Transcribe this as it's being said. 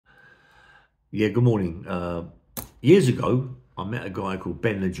Yeah, good morning. Years ago, I met a guy called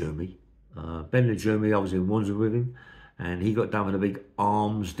Bindon. I was in Wandsworth with him, and he got done with a big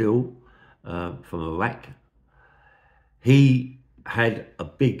arms deal from Iraq. He had a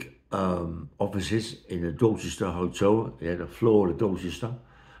big offices in the Dorchester Hotel. He had a floor of the Dorchester.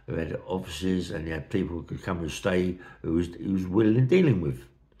 Who had offices, and he had people who could come and stay who was willing and dealing with.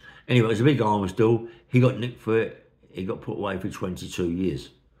 Anyway, it was a big arms deal. He got nicked for it. He got put away for 22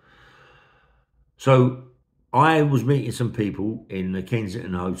 years. So I was meeting some people in the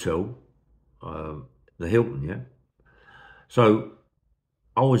Kensington Hotel, uh, the Hilton, yeah. So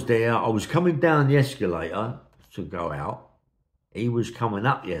I was there. I was coming down the escalator to go out. He was coming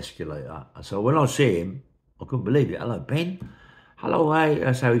up the escalator. So when I see him, I couldn't believe it. Hello, Ben. Hello, hey.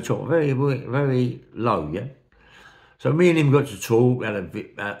 That's how he talked. Very, very low, yeah. So me and him got to talk. Had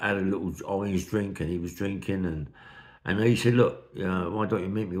a little orange drink, and he was drinking, and he said, look, why don't you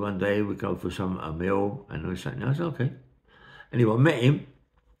meet me one day? We go for a meal. And I said, no, I said, okay. Anyway, I met him,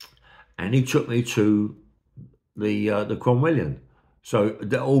 and he took me to the Cromwellian. So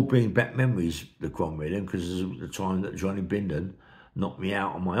they all bring back memories, the Cromwellian, because this was the time that Johnny Bindon knocked me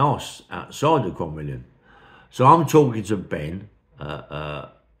out on my arse outside the Cromwellian. So I'm talking to Ben, and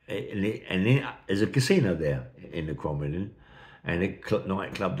there's a casino there in the Cromwellian, and a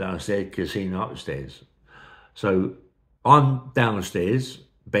nightclub downstairs, casino upstairs. So I'm downstairs,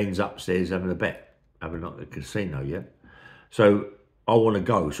 Ben's upstairs having a bet, having like a casino, yeah? So I want to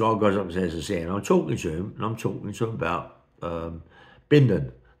go. So I goes upstairs to see him. I'm talking to him, and I'm talking to him about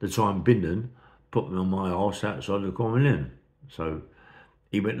Bindon, the time Bindon put me on my arse outside the Common Inn. So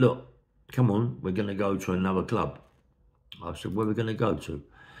he went, look, come on, we're going to go to another club. I said, where are we going to go to?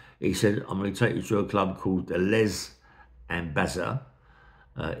 He said, I'm going to take you to a club called the Les Ambassador.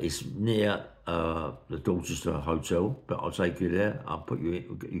 It's near the Dorchester Hotel, but I'll take you there. I'll put you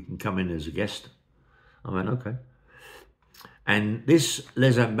in. You can come in as a guest. I went, okay. And this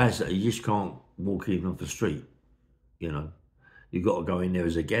Les Ambassador, you just can't walk in off the street, you know. You've got to go in there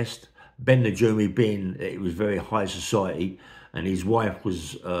as a guest. Ben the Jury being, it was very high society, and his wife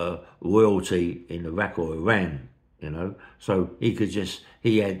was royalty in Iraq or Iran, you know. So he could just,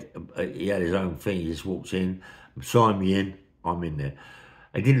 he had his own thing. He just walked in, signed me in, I'm in there.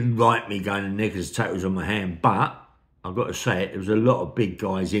 They didn't like me going in there because the tattoo was on my hand, but I've got to say it, there was a lot of big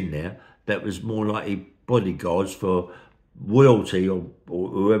guys in there that was more like bodyguards for royalty or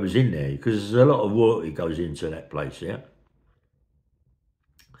whoever's in there, because there's a lot of royalty goes into that place, yeah.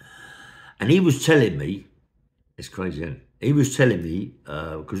 And he was telling me, it's crazy, isn't it? He was telling me,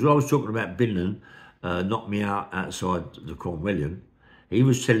 because I was talking about Bindon knocked me out outside the Cromwellian, he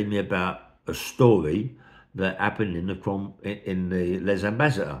was telling me about a story that happened in the Les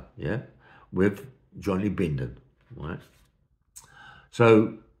Ambassador, yeah, with Johnny Bindon, right?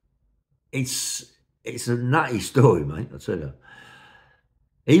 So it's a nutty story, mate, I'll tell you.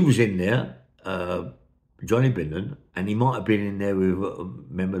 He was in there, Johnny Bindon, and he might have been in there with a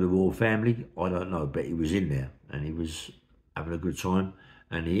member of the royal family. I don't know, but he was in there, and he was having a good time.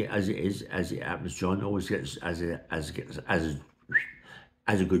 And he, as it happens, John always gets as a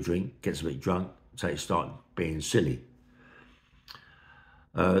good drink, gets a bit drunk, so he started being silly.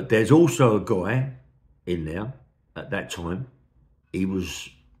 There's also a guy in there at that time. He was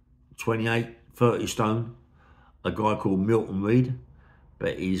 28, 30 stone. A guy called Milton Reid.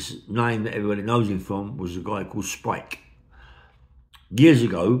 But his name that everybody knows him from was a guy called Spike. Years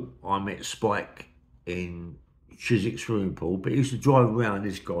ago, I met Spike in Chiswick swimming pool, but he used to drive around,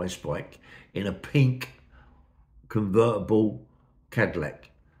 this guy, Spike, in a pink convertible Cadillac.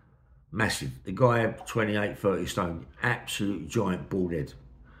 Massive. The guy had 28, 30 stone, absolute giant bald head.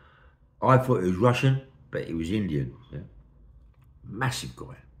 I thought he was Russian, but he was Indian. Yeah? Massive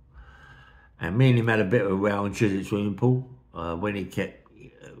guy. And me and him had a bit of a row in Chiswick swimming pool when he kept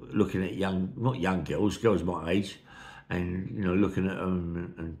looking at not young girls my age, and looking at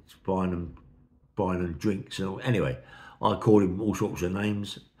them and buying them drinks and all. Anyway, I called him all sorts of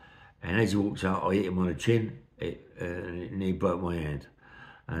names, and as he walked out, I hit him on the chin, and he broke my hand,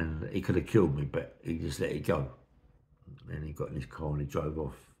 and he could have killed me, but he just let it go. And he got in his car and he drove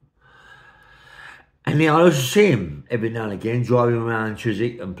off. And then I used to see him every now and again driving around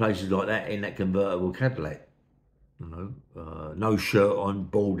Chiswick and places like that in that convertible Cadillac. No shirt on,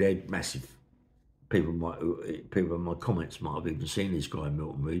 bald head, massive. People in my comments might have even seen this guy,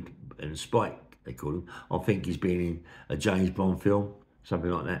 Milton Reid, and Spike, they call him. I think he's been in a James Bond film,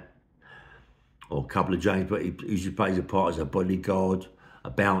 something like that. Or a couple of James, but he usually plays a part as a bodyguard, a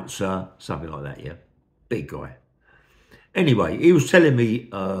bouncer, something like that, yeah. Big guy. Anyway, he was telling me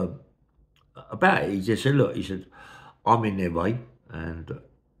about it. He just said, look, he said, I'm in their way, and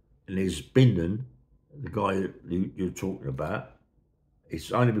and there's Bindon, the guy you're talking about.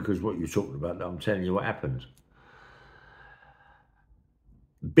 It's only because what you're talking about that I'm telling you what happened.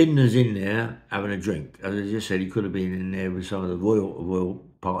 Bindon's in there having a drink. As I just said, he could have been in there with some of the royal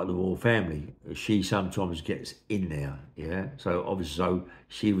part of the royal family. She sometimes gets in there, yeah. So obviously, so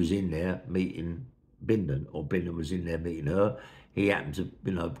she was in there meeting Bindon, or Bindon was in there meeting her. He happened to,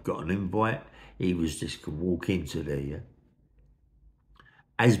 got an invite. He was just could walk into there, yeah.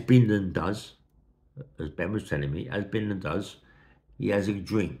 As Bindon does, as Ben was telling me, as Bindon does, he has a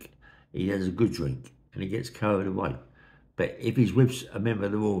drink. He has a good drink, and he gets carried away. But if he's with a member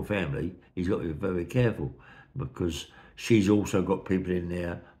of the royal family, he's got to be very careful, because she's also got people in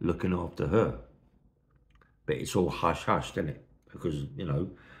there looking after her. But it's all hush-hush, isn't it? Because,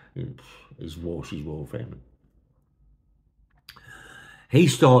 she's royal family. He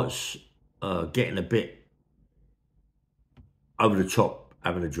starts getting a bit over the top,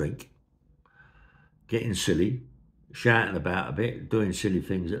 having a drink, getting silly, shouting about a bit, doing silly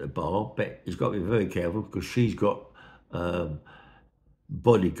things at the bar. But he's got to be very careful, because she's got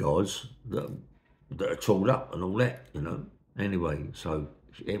bodyguards that are tooled up and all that, Anyway, so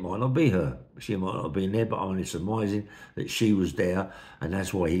it might not be her. She might not have been there, but I'm only surmising that she was there, and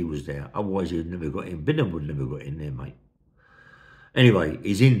that's why he was there. Otherwise, he'd never got in. Bindon would never got in there, mate. Anyway,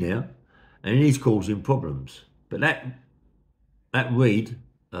 he's in there, and he's causing problems. But that Reid,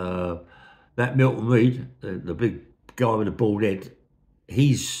 that Milton Reid, the big guy with the bald head,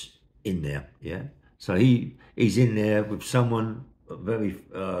 he's in there, yeah. So he's in there with someone very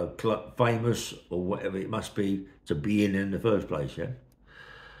famous, or whatever it must be, to be in the first place, yeah.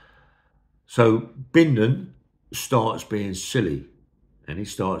 So Bindon starts being silly, and he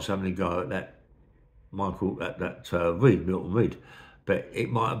starts having a go at that Reid, Milton Reid. But it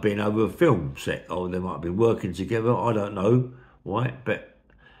might have been over a film set, or they might have been working together. I don't know, right? But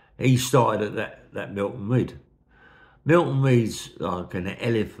he started at that Milton Reid. Milton Reid's like an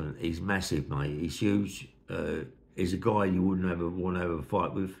elephant. He's massive, mate. He's huge. He's a guy you wouldn't ever want to have a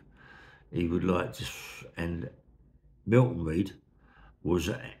fight with. He would like to, and Milton Reid was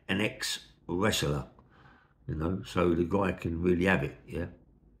an ex-wrestler, so the guy can really have it, yeah.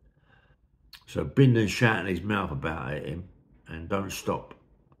 So Bindon's shouting his mouth about at him, and don't stop.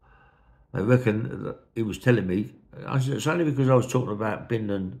 I reckon that he was telling me, it's only because I was talking about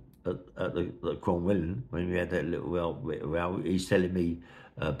Bindon at the Cromwellian, when we had that little row, he's telling me,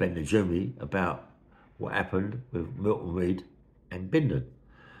 Ben Jimmy, about what happened with Milton Reid and Bindon.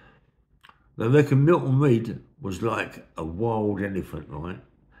 I reckon Milton Reid was like a wild elephant, right?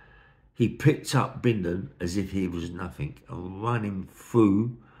 He picked up Bindon as if he was nothing and ran him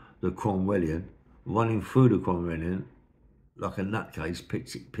through the Cromwellian, like a nutcase,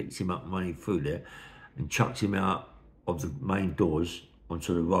 picked him up and ran him through there and chucked him out of the main doors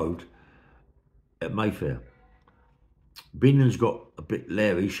onto the road at Mayfair. Bindon's got a bit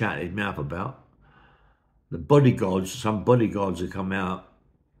leery, shouting his mouth about. Some bodyguards have come out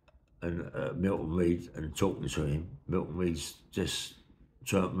and Milton Reid and talking to him. Milton Reid's just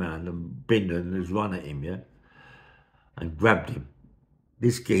turned around and Bindon has run at him, yeah, and grabbed him.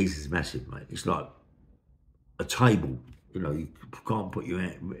 This geese is massive, mate. It's like a table, you can't put your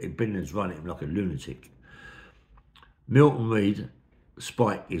hand. Bindon's running him like a lunatic. Milton Reid,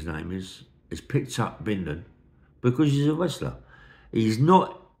 Spike his name is, has picked up Bindon because he's a wrestler. He's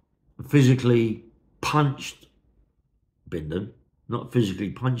not physically punched Bindon, not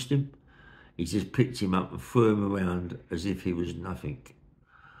physically punched him. He just picked him up and threw him around as if he was nothing.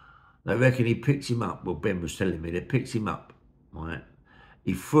 They reckon he picked him up, well, Ben was telling me, they picked him up, right?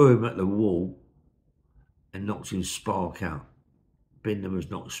 He threw him at the wall and knocked him spark out. Bindon was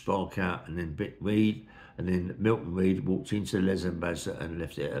knocked spark out, and then Reid, and then Milton Reid walked into the Les Ambassador and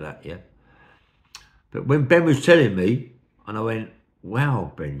left it at that, yeah? But when Ben was telling me, and I went,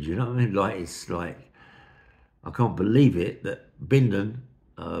 wow, Ben, do you know what I mean? Like, it's like, I can't believe it that Bindon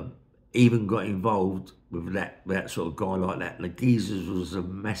even got involved with that sort of guy like that. The geezer was a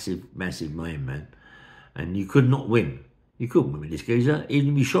massive, massive man. And you could not win. You couldn't win with this geezer.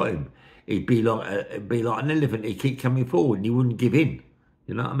 Even if you shot him, it'd be like an elephant. He'd keep coming forward and he wouldn't give in.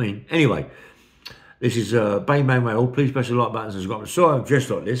 You know what I mean? Anyway, this is Bang Rail. Please press the like button and subscribe. I'm sorry I'm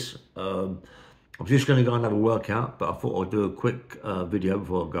dressed like this. I'm just going to go and have a workout, but I thought I'd do a quick video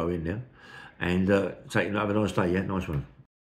before I go in there. And have a nice day, yeah? Nice one.